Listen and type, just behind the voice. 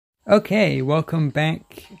Okay, welcome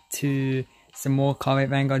back to some more CardFight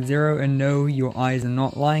Vanguard 0, and no, your eyes are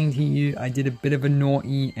not lying to you. I did a bit of a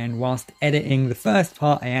naughty, and whilst editing the first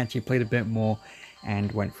part, I actually played a bit more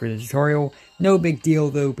and went through the tutorial. No big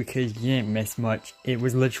deal though, because you didn't miss much. It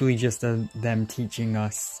was literally just them teaching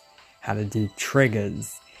us how to do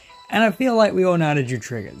triggers. And I feel like we all know how to do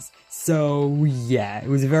triggers. So yeah, it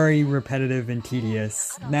was very repetitive and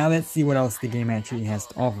tedious. Now let's see what else the game actually has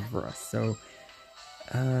to offer for us. So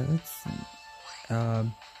let's see.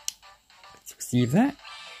 Let's receive that.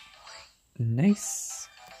 Nice.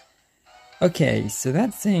 Okay, so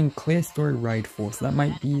that's saying clear story ride 4, so that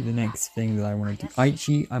might be the next thing that I want to do.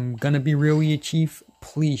 Aichi, I'm gonna be real with you, Chief.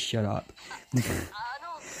 Please shut up.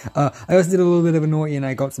 I also did a little bit of a naughty and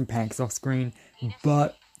I got some packs off screen,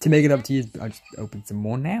 but to make it up to you, I just opened some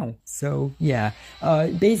more now. So yeah,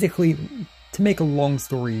 basically, to make a long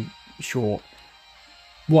story short,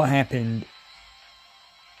 what happened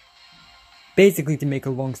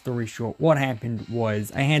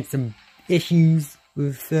was I had some issues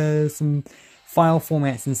with some file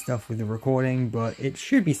formats and stuff with the recording, but it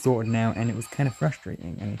should be sorted now, and it was kind of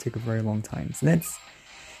frustrating, and it took a very long time. So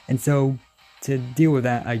to deal with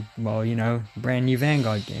that, brand new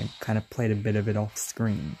Vanguard game, kind of played a bit of it off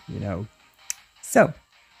screen, So,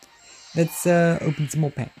 let's open some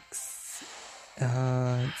more packs.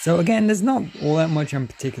 So again, there's not all that much I'm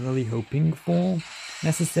particularly hoping for,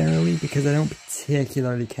 necessarily, because I don't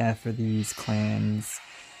particularly care for these clans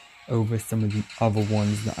over some of the other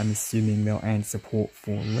ones that I'm assuming they'll add support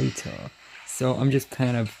for later. So I'm just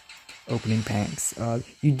kind of opening packs.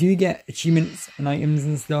 You do get achievements and items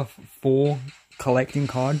and stuff for collecting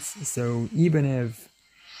cards, so even if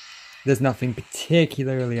there's nothing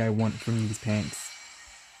particularly I want from these packs,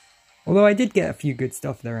 although I did get a few good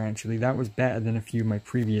stuff there actually, that was better than a few of my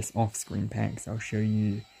previous off-screen packs. I'll show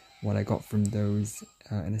you what I got from those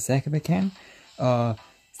in a sec if I can.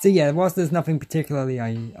 So yeah, whilst there's nothing particularly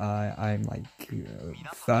I'm like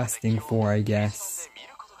thirsting for, I guess,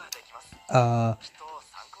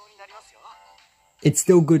 it's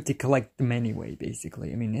still good to collect them anyway,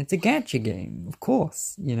 basically. I mean, it's a gacha game, of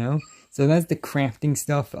course, So that's the crafting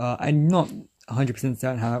stuff. I'm not 100%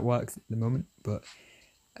 certain how that works at the moment, but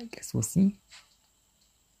I guess we'll see.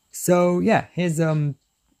 So yeah, here's the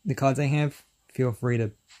cards I have. Feel free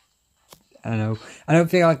to, I don't know. I don't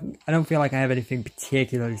feel like I have anything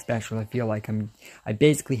particularly special. I feel like I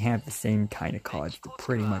basically have the same kind of cards that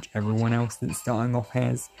pretty much everyone else that's starting off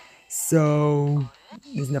has. So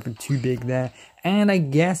there's nothing too big there. And I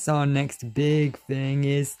guess our next big thing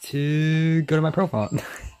is to go to my profile.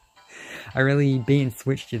 I really bait and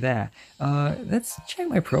switched you there. Let's check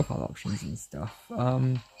my profile options and stuff.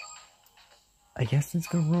 I guess let's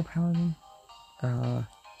go Royal Paladin. Oh,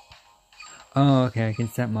 okay, I can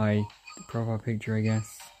set my profile picture, I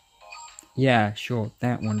guess. Yeah, sure,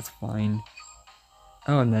 that one's fine.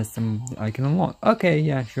 Oh, and there's some I can unlock. Okay,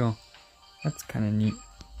 yeah, sure. That's kind of neat.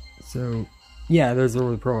 So, yeah, those are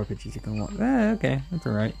all the profile pictures you can unlock. Okay, that's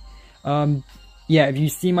alright. Yeah, if you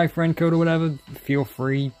see my friend code or whatever, feel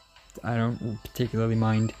free. I don't particularly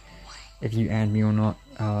mind if you add me or not.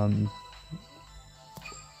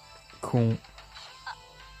 Cool.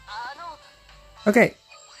 Okay.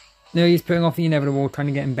 No, he's putting off the inevitable, trying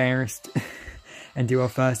to get embarrassed and do our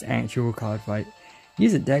first actual card fight.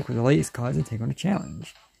 Use a deck with the latest cards and take on a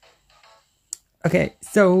challenge. Okay,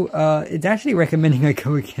 so it's actually recommending I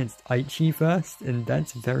go against Aichi first, and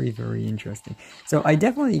that's very, very interesting. So I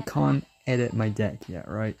definitely can't edit my deck yet,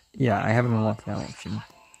 right? Yeah, I haven't unlocked that option.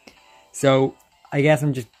 So I guess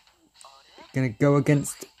I'm just gonna go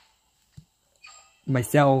against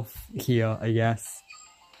myself here, I guess,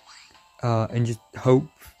 and just hope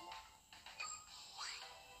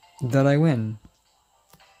that I win.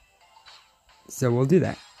 So we'll do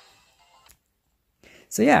that.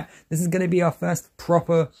 So yeah, this is going to be our first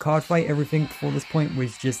proper card fight. Everything before this point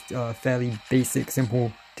was just fairly basic,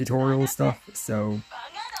 simple tutorial stuff. So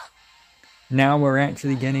now we're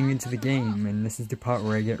actually getting into the game, and this is the part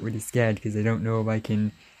where I get really scared because I don't know if I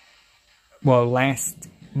can, well, last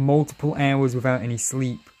multiple hours without any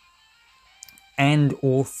sleep and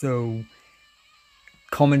also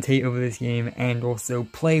commentate over this game and also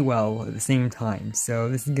play well at the same time. So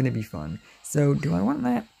this is going to be fun. So do I want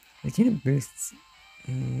that? The unit boosts.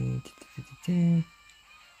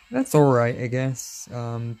 That's alright, I guess.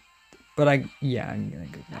 But I'm gonna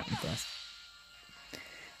go that one first.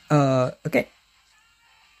 Okay.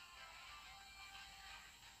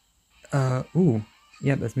 Ooh.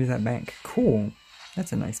 Yep, let's move that back. Cool.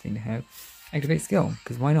 That's a nice thing to have. Activate skill,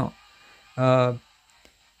 because why not? Let's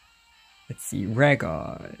see,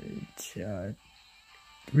 Regard.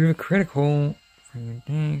 Remove a critical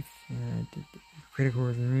Thanks. Critical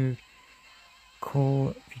was removed. Call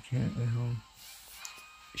if you can't at home.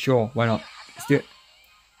 Sure, why not? Let's do it.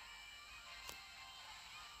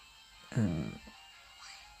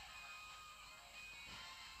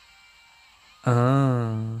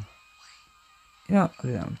 You know, I'll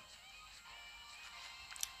do that one.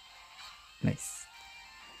 Nice.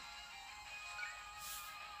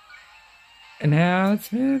 And now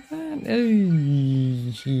let's move that.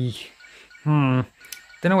 Don't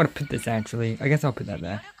know where to put this actually. I guess I'll put that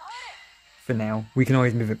there. For now. We can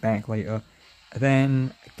always move it back later. And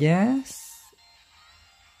then, I guess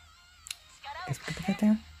we can put that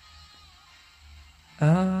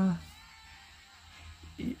down.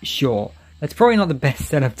 Sure. That's probably not the best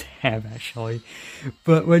setup to have, actually.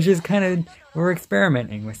 But we're just we're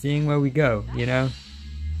experimenting. We're seeing where we go, you know?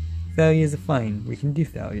 Failures are fine. We can do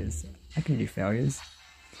failures. I can do failures.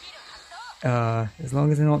 As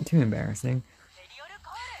long as they're not too embarrassing.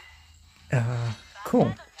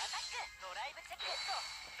 Cool.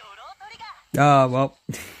 Well.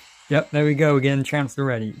 Yep, there we go. We're getting champs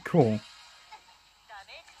already. Cool.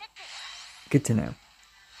 Good to know.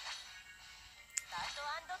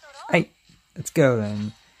 Hey, let's go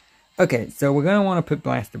then. Okay, so we're gonna want to put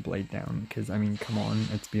Blaster Blade down, because, I mean, come on,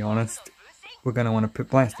 let's be honest. We're gonna want to put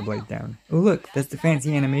Blaster Blade down. Oh look, that's the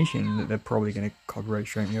fancy animation that they're probably gonna copyright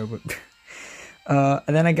strike me over.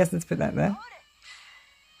 And then I guess let's put that there.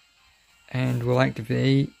 And we'll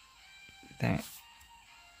activate that.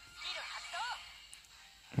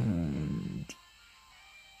 And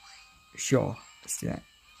sure, let's do that.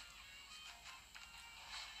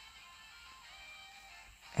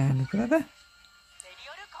 And put that there.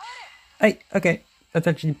 Hey, okay, that's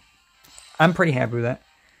actually, I'm pretty happy with that.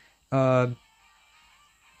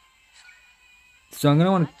 So I'm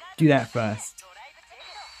gonna want to do that first.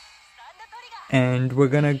 And we're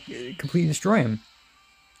gonna completely destroy him.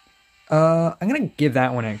 I'm gonna give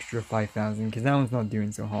that one extra 5,000 because that one's not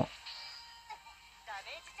doing so hot.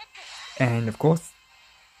 And of course,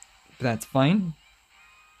 that's fine.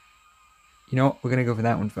 You know what? We're gonna go for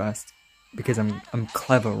that one first because I'm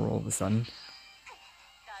clever all of a sudden.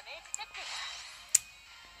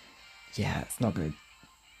 Yeah, it's not gonna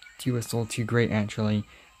do us all too great actually.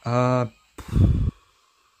 Alright,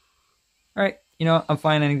 you know what? I'm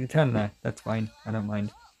fine ending the turn there. That's fine. I don't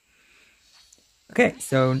mind. Okay,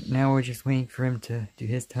 so now we're just waiting for him to do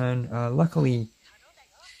his turn. Luckily,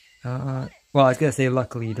 well, I was gonna say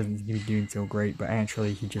luckily he doesn't seem to be doing so great, but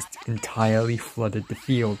actually he just entirely flooded the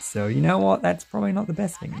field. So you know what? That's probably not the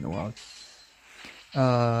best thing in the world.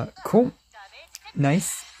 Cool,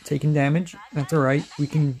 nice, taking damage. That's all right. We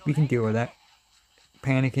can deal with that.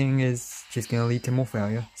 Panicking is just gonna lead to more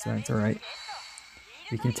failure, so that's all right.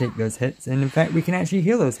 We can take those hits, and in fact, we can actually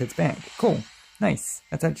heal those hits back. Cool, nice.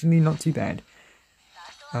 That's actually not too bad.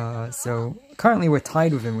 So currently we're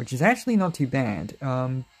tied with him, which is actually not too bad.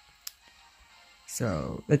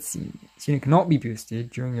 So let's see. This unit cannot be boosted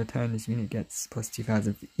during your turn. This unit gets plus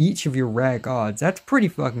 2,000 for each of your rare guards. That's pretty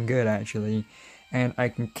fucking good, actually. And I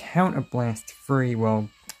can counterblast free. Well,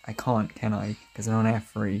 I can't, can I? Because I don't have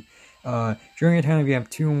free. During your turn, if you have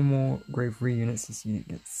 2 or more grade 3 units, this unit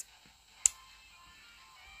gets.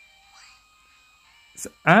 So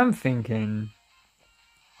I'm thinking.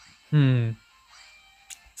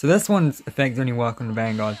 So this one's effects only work on the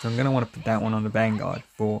Vanguard, so I'm going to want to put that one on the Vanguard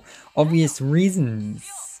for obvious reasons.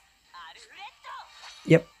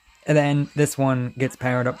 Yep. And then this one gets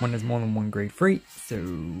powered up when there's more than 1 grade 3, so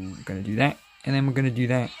we're going to do that. And then we're going to do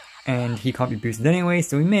that. And he can't be boosted anyway,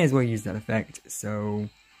 so we may as well use that effect. So,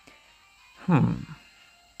 I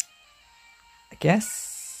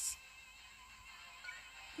guess.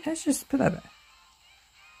 Let's just put that there.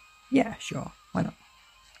 Yeah, sure. Why not?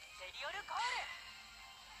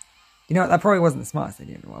 You know what, that probably wasn't the smartest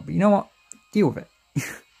idea in the world, but you know what? Deal with it.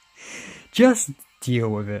 Just deal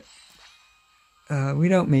with it. We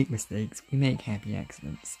don't make mistakes, we make happy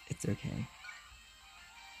accidents. It's okay.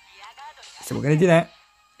 So we're gonna do that,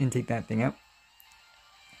 and take that thing out.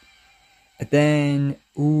 And then,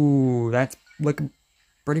 ooh, that's looking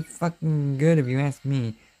pretty fucking good if you ask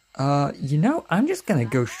me. You know, I'm just gonna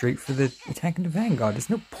go straight for the attack into Vanguard. There's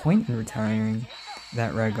no point in retiring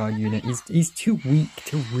that rare guard unit. He's too weak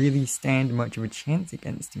to really stand much of a chance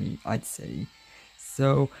against me, I'd say.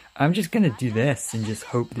 So I'm just gonna do this and just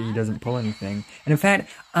hope that he doesn't pull anything. And in fact,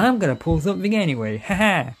 I'm gonna pull something anyway.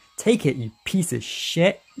 Haha! Take it, you piece of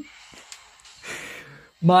shit.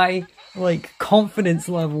 My, like, confidence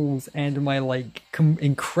levels and my, like,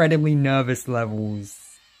 incredibly nervous levels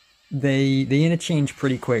they interchange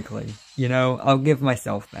pretty quickly. You know, I'll give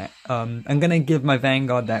myself that. I'm gonna give my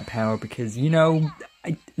Vanguard that power because, you know,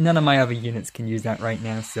 none of my other units can use that right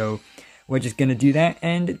now, so we're just gonna do that,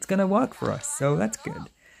 and it's gonna work for us, so that's good.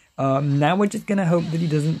 Now we're just gonna hope that he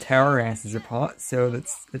doesn't tear our asses apart, so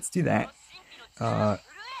let's do that.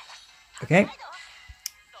 Okay.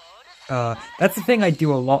 That's the thing I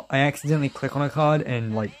do a lot. I accidentally click on a card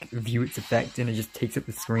and, like, view its effect, and it just takes up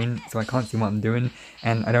the screen, so I can't see what I'm doing,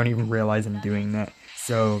 and I don't even realize I'm doing that,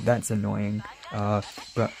 so that's annoying.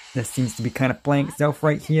 But this seems to be kind of playing itself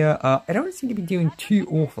right here. I don't seem to be doing too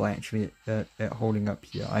awful, actually, at holding up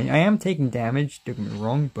here. I am taking damage, don't get me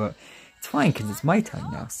wrong, but it's fine, because it's my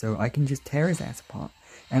turn now, so I can just tear his ass apart.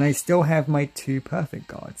 And I still have my 2 perfect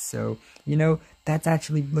guards, so, you know, that's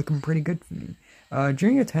actually looking pretty good for me.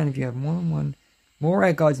 During your turn, if you have more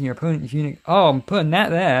red guards in your opponent's unit... Oh, I'm putting that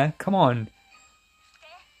there. Come on.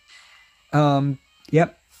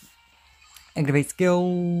 Yep. Activate skill...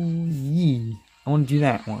 Yee. I want to do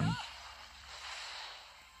that one.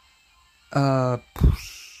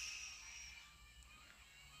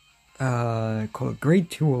 Call it grade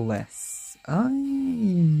 2 or less.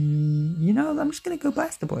 You know, I'm just gonna go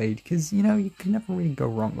Blaster Blade, because, you know, you can never really go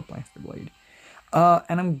wrong with Blaster Blade.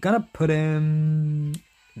 And I'm gonna put him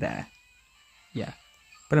there. Yeah,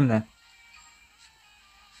 put him there.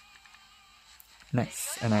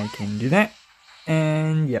 Nice, and I can do that.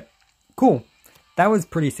 And yep, cool. That was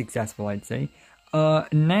pretty successful, I'd say.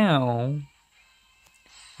 Now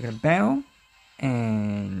we're gonna bow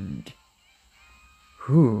and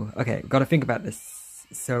okay, gotta think about this.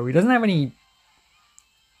 So he doesn't have any.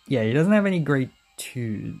 Yeah, he doesn't have any grade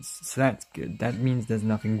 2s, so that's good. That means there's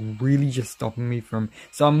nothing really just stopping me from...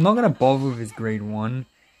 So I'm not going to bother with his grade 1.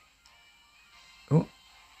 Oh.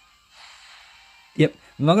 Yep,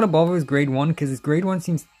 I'm not going to bother with his grade 1, because his grade 1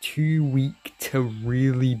 seems too weak to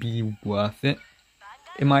really be worth it,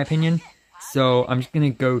 in my opinion. So I'm just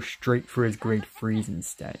going to go straight for his grade 3s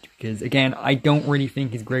instead, because, again, I don't really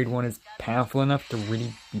think his grade 1 is powerful enough to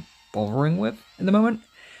really be bothering with at the moment.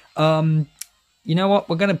 You know what,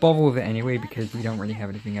 we're going to bother with it anyway because we don't really have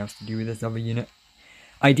anything else to do with this other unit.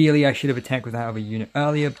 Ideally, I should have attacked with that other unit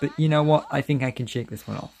earlier, but you know what, I think I can shake this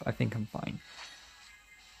one off. I think I'm fine.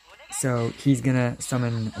 So, he's going to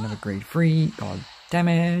summon another grade 3. God damn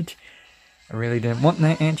it. I really didn't want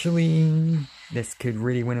that, actually. This could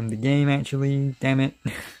really win him the game, actually. Damn it.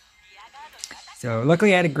 So,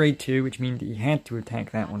 luckily I had a grade 2, which means he had to attack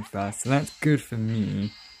that one first, so that's good for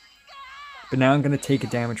me. But now I'm going to take a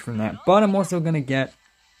damage from that. But I'm also going to get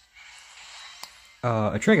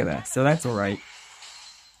a trigger there. So that's alright.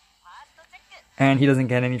 And he doesn't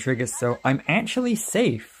get any triggers. So I'm actually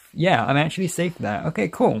safe. Yeah, I'm actually safe there. Okay,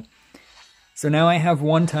 cool. So now I have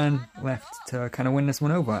 1 turn left to kind of win this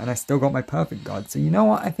one over. And I still got my perfect guard. So you know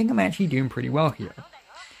what? I think I'm actually doing pretty well here.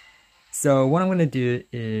 So what I'm going to do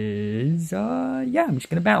is... yeah, I'm just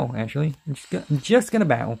going to bow, actually. I'm just going to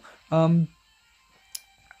bow.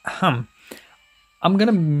 I'm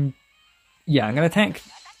gonna attack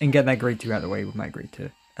and get that grade 2 out of the way with my grade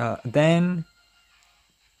 2. Then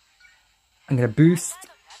I'm gonna boost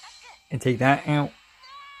and take that out,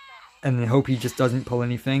 and then hope he just doesn't pull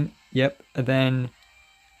anything. Yep, and then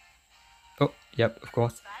yep, of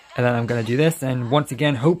course. And then I'm gonna do this, and once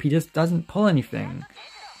again hope he just doesn't pull anything.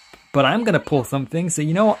 But I'm gonna pull something, so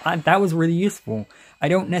you know what? That was really useful. I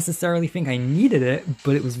don't necessarily think I needed it,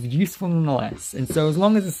 but it was useful nonetheless. And so as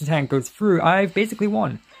long as this attack goes through, I've basically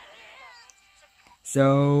won.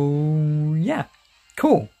 So, yeah.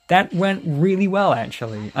 Cool. That went really well,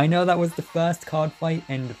 actually. I know that was the first card fight,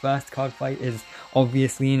 and the first card fight is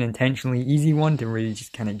obviously an intentionally easy one to really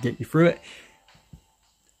just kind of get you through it.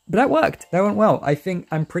 But that worked. That went well. I think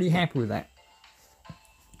I'm pretty happy with that.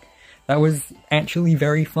 That was actually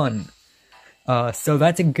very fun. So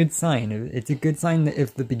that's a good sign. It's a good sign that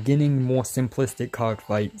if the beginning, more simplistic card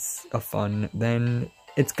fights are fun, then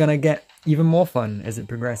it's gonna get even more fun as it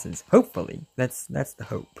progresses. Hopefully. That's the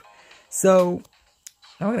hope. So,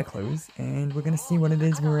 now we're gonna close, and we're gonna see what it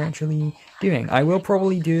is we're actually doing. I will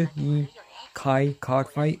probably do the Kai card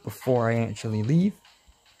fight before I actually leave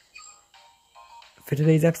for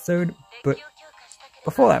today's episode, but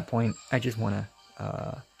before that point, I just wanna,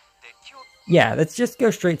 yeah, let's just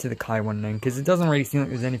go straight to the Kai one then, because it doesn't really seem like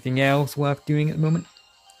there's anything else worth doing at the moment.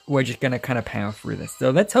 We're just gonna kind of power through this.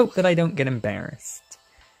 So let's hope that I don't get embarrassed.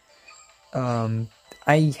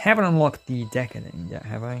 I haven't unlocked the deck ending yet,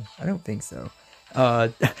 have I? I don't think so.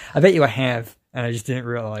 I bet you I have, and I just didn't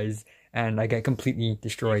realize, and I get completely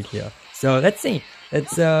destroyed here. So let's see.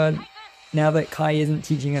 Let's, now that Kai isn't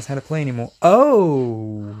teaching us how to play anymore.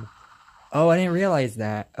 Oh! Oh, I didn't realize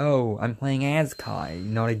that. Oh, I'm playing as Kai,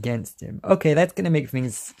 not against him. Okay, that's gonna make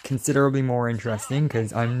things considerably more interesting,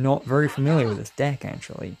 because I'm not very familiar with this deck,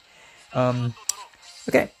 actually.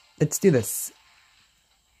 Okay, let's do this.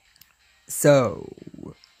 So,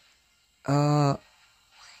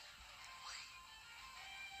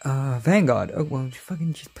 Vanguard. Oh, well,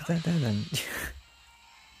 fucking just put that there then.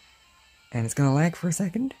 And it's gonna lag for a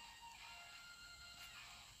second.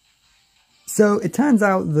 So, it turns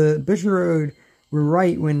out the Bushiroad were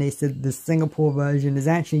right when they said the Singapore version is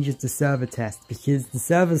actually just a server test, because the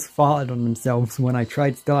servers farted on themselves when I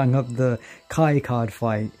tried starting up the Kai card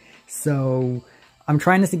fight. So, I'm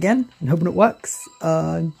trying this again and hoping it works.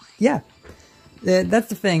 Yeah. That's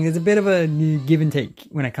the thing, there's a bit of a give and take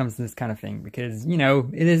when it comes to this kind of thing, because, you know,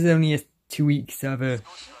 it is only a 2-week server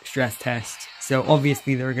stress test, so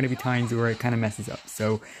obviously there are going to be times where it kind of messes up.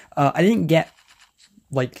 So, I didn't get,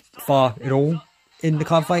 like, far at all in the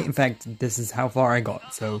card fight. In fact, this is how far I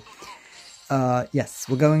got. So, yes,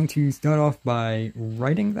 we're going to start off by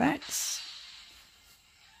writing that,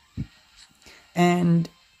 and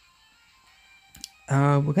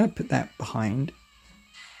we're going to put that behind.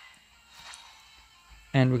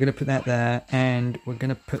 And we're going to put that there, and we're going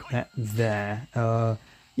to put that there.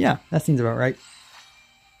 Yeah, that seems about right.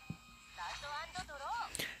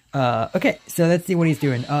 Okay, so let's see what he's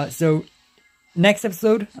doing. So, next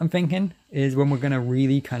episode, I'm thinking, is when we're going to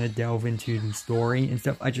really kind of delve into the story and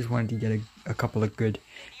stuff. I just wanted to get a couple of good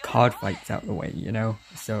card fights out of the way, you know?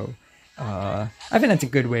 So, I think that's a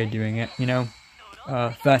good way of doing it, you know?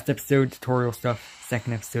 First episode, tutorial stuff.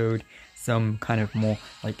 Second episode, some kind of more,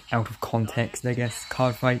 like, out of context, I guess,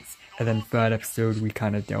 card fights. And then third episode, we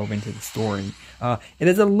kind of delve into the story. It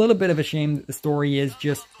is a little bit of a shame that the story is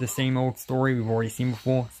just the same old story we've already seen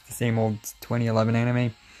before. It's the same old 2011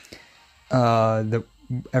 anime that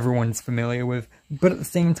everyone's familiar with. But at the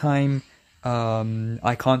same time,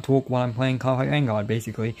 I can't talk while I'm playing CardFight Vanguard,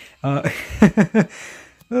 basically. Oh,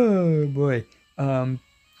 boy.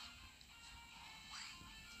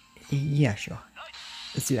 Yeah, sure.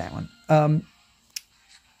 Let's do that one.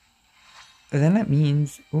 Then that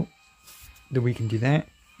means that we can do that.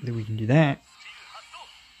 That we can do that.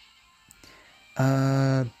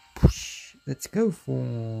 Let's go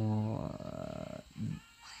for.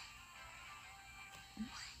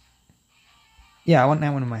 Yeah, I want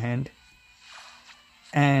that one in my hand.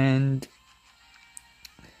 And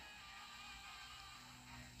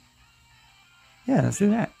yeah, let's do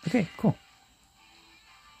that. Okay, cool.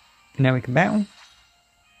 And now we can battle.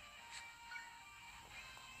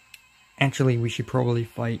 Actually, we should probably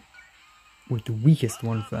fight with the weakest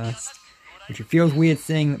one first. Which it feels weird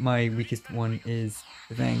saying that my weakest one is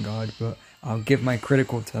the Vanguard, but I'll give my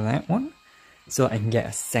critical to that one, so I can get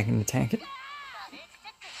a second attack.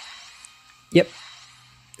 Yep.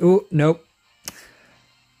 Oh, nope.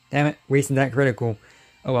 Damn it, wasting that critical.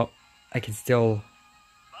 Oh well, I can still...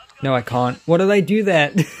 No, I can't. What did I do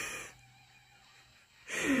that?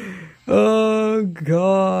 Oh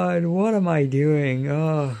god, what am I doing?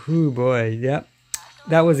 Oh, boy, yep.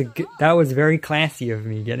 That was very classy of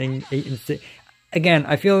me, getting 8 and 6. Again,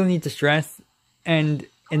 I feel the need to stress, and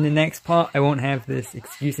in the next part, I won't have this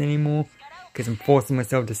excuse anymore, because I'm forcing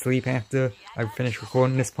myself to sleep after I finish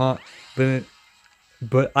recording this part, but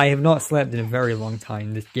I have not slept in a very long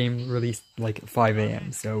time. This game released like at 5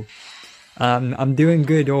 AM, so I'm doing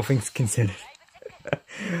good, all things considered.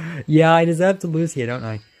 Yeah, I deserve to lose here, don't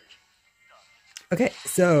I? Okay,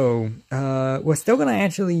 so, we're still gonna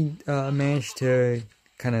actually, manage to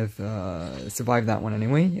kind of, survive that one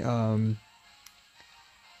anyway,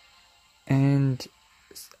 and,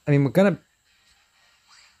 I mean, we're gonna...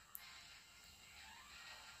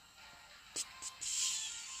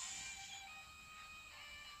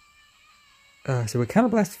 so we're kind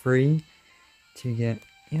of blast free to get...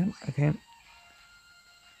 Yeah, okay.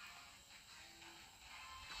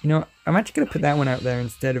 You know, I'm actually going to put that one out there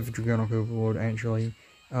instead of Dragonic Overlord, actually.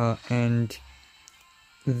 And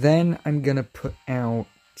then I'm going to put out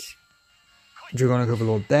Dragonic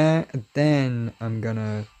Overlord there. And then I'm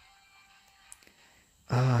going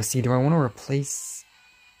to... see, do I want to replace...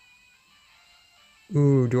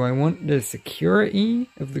 Ooh, do I want the security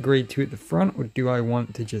of the grade 2 at the front, or do I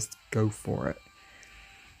want to just go for it?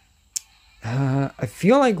 I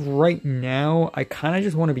feel like right now, I kind of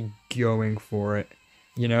just want to be going for it.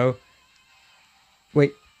 You know?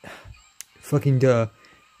 Wait. Fucking duh.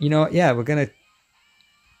 You know what? Yeah, we're gonna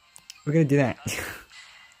do that.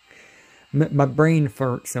 My brain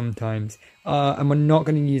farts sometimes. And we're not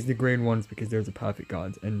gonna use the grade 1s because those are perfect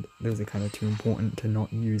guards, and those are kind of too important to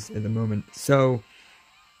not use at the moment. So,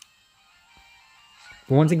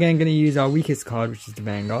 We're once again going to use our weakest card, which is the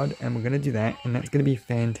Vanguard, and we're going to do that, and that's going to be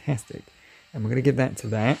fantastic. And we're going to give that to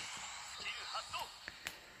that.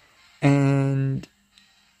 And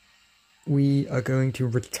we are going to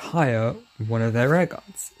retire one of their rare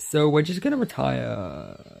guards. So we're just going to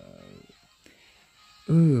retire...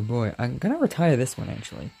 Ooh, boy. I'm going to retire this one,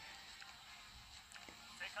 actually.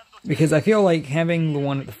 Because I feel like having the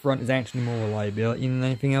one at the front is actually more reliability than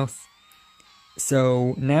anything else.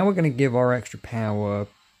 So now we're going to give our extra power...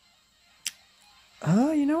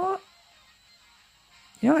 you know what?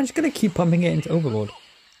 I'm just going to keep pumping it into Overlord.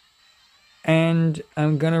 And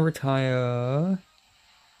I'm going to retire...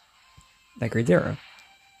 that grade 0.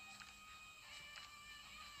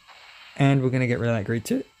 And we're going to get rid of that grade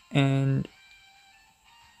 2. And...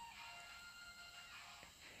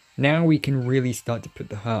 now we can really start to put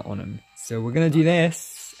the hurt on him. So we're going to do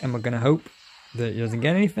this, and we're going to hope that he doesn't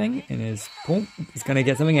get anything in his pull. He's going to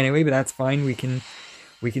get something anyway, but that's fine. We can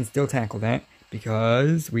still tackle that,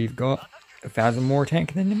 because we've got 1,000 more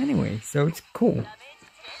attack than him anyway. So it's cool.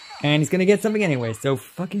 And he's going to get something anyway, so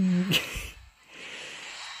fucking...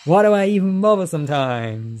 why do I even bother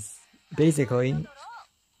sometimes? Basically.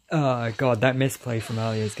 Oh god, that misplay from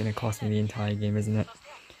earlier is going to cost me the entire game, isn't it?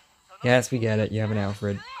 Yes, we get it. You have an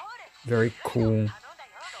Alfred. Very cool.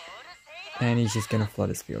 And he's just going to flood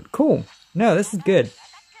his field. Cool. No, this is good.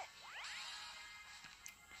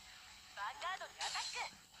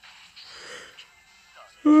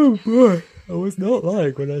 Oh boy. I was not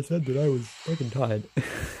lying when I said that I was fucking tired.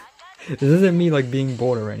 This isn't me like being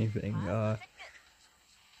bored or anything.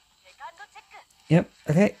 Yep.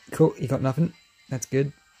 Okay. Cool. You got nothing. That's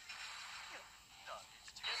good.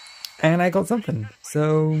 And I got something.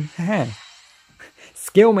 So, haha.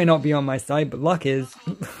 Skill may not be on my side, but luck is.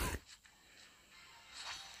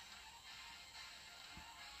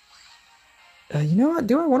 You know what?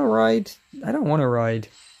 Do I want to ride? I don't want to ride.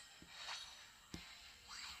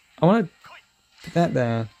 I want to put that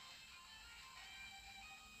there.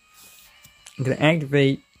 I'm going to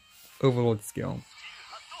activate Overlord skill.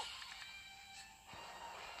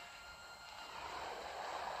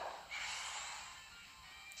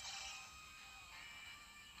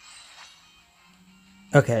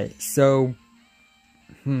 Okay, so,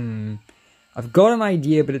 I've got an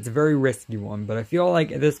idea, but it's a very risky one, but I feel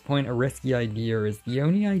like at this point a risky idea is the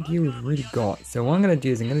only idea we've really got. So what I'm going to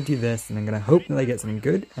do is I'm going to do this, and I'm going to hope that I get something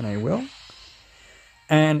good, and I will.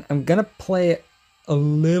 And I'm going to play it a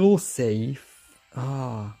little safe.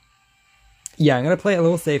 Yeah, I'm going to play it a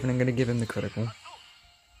little safe, and I'm going to give him the critical.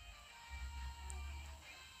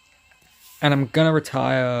 And I'm going to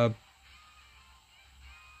retire...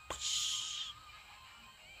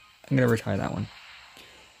 I'm going to retire that one.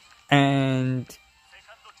 And...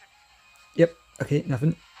 yep, okay,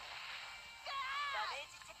 nothing.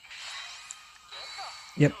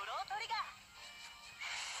 Yep.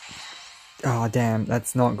 Oh, damn,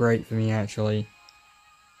 that's not great for me, actually.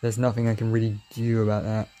 There's nothing I can really do about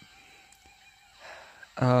that.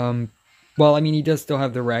 Well, I mean, he does still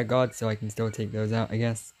have the rare guard, so I can still take those out, I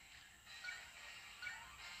guess.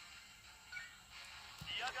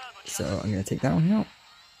 So, I'm going to take that one out.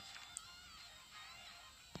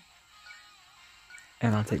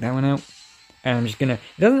 And I'll take that one out. And I'm just gonna...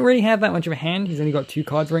 he doesn't really have that much of a hand. He's only got 2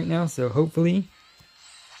 cards right now, so hopefully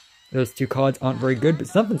those 2 cards aren't very good. But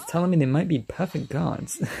something's telling me they might be perfect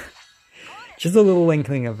cards. Just a little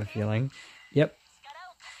inkling of a feeling. Yep.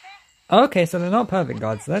 Okay, so they're not perfect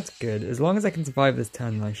cards, so that's good. As long as I can survive this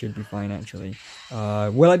turn, I should be fine, actually.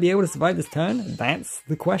 Will I be able to survive this turn? That's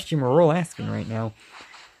the question we're all asking right now.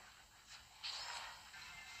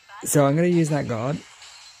 So I'm going to use that guard.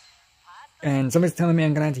 And somebody's telling me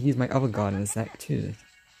I'm going to have to use my other guard in a sec, too.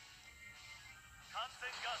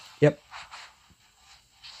 Yep.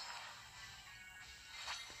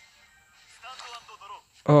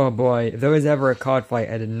 Oh boy, if there was ever a card fight,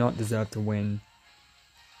 I did not deserve to win.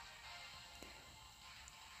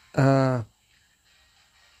 I'm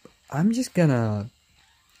just gonna...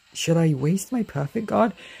 should I waste my perfect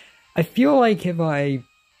guard? I feel like if I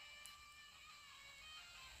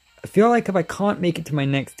can't make it to my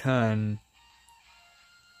next turn,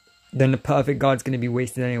 then the perfect guard's going to be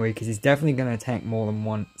wasted anyway, because he's definitely going to attack more than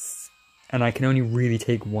once. And I can only really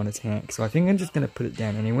take 1 attack, so I think I'm just going to put it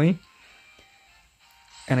down anyway.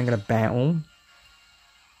 And I'm going to battle.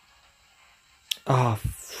 Oh,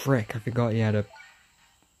 frick, I forgot he had a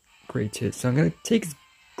grade 2. So I'm going to take his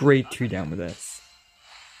grade 2 down with this.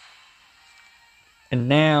 And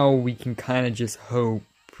now we can kind of just hope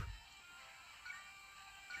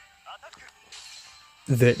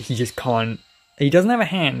that he just can't... he doesn't have a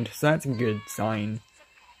hand, so that's a good sign.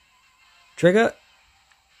 Trigger.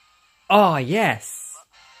 Oh, yes!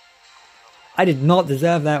 I did not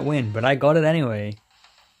deserve that win, but I got it anyway.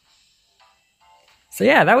 So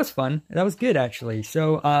yeah, that was fun. That was good, actually.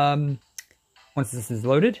 So, once this is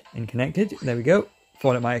loaded and connected, there we go.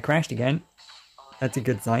 Thought it might have crashed again. That's a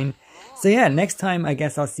good sign. So yeah, next time I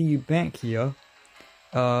guess I'll see you back here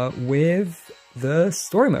with the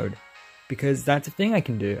story mode. Because that's a thing I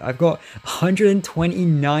can do. I've got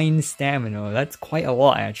 129 stamina. That's quite a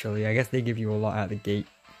lot, actually. I guess they give you a lot out of the gate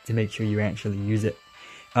to make sure you actually use it.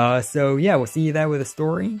 So yeah, we'll see you there with a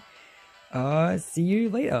story. See you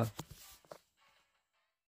later.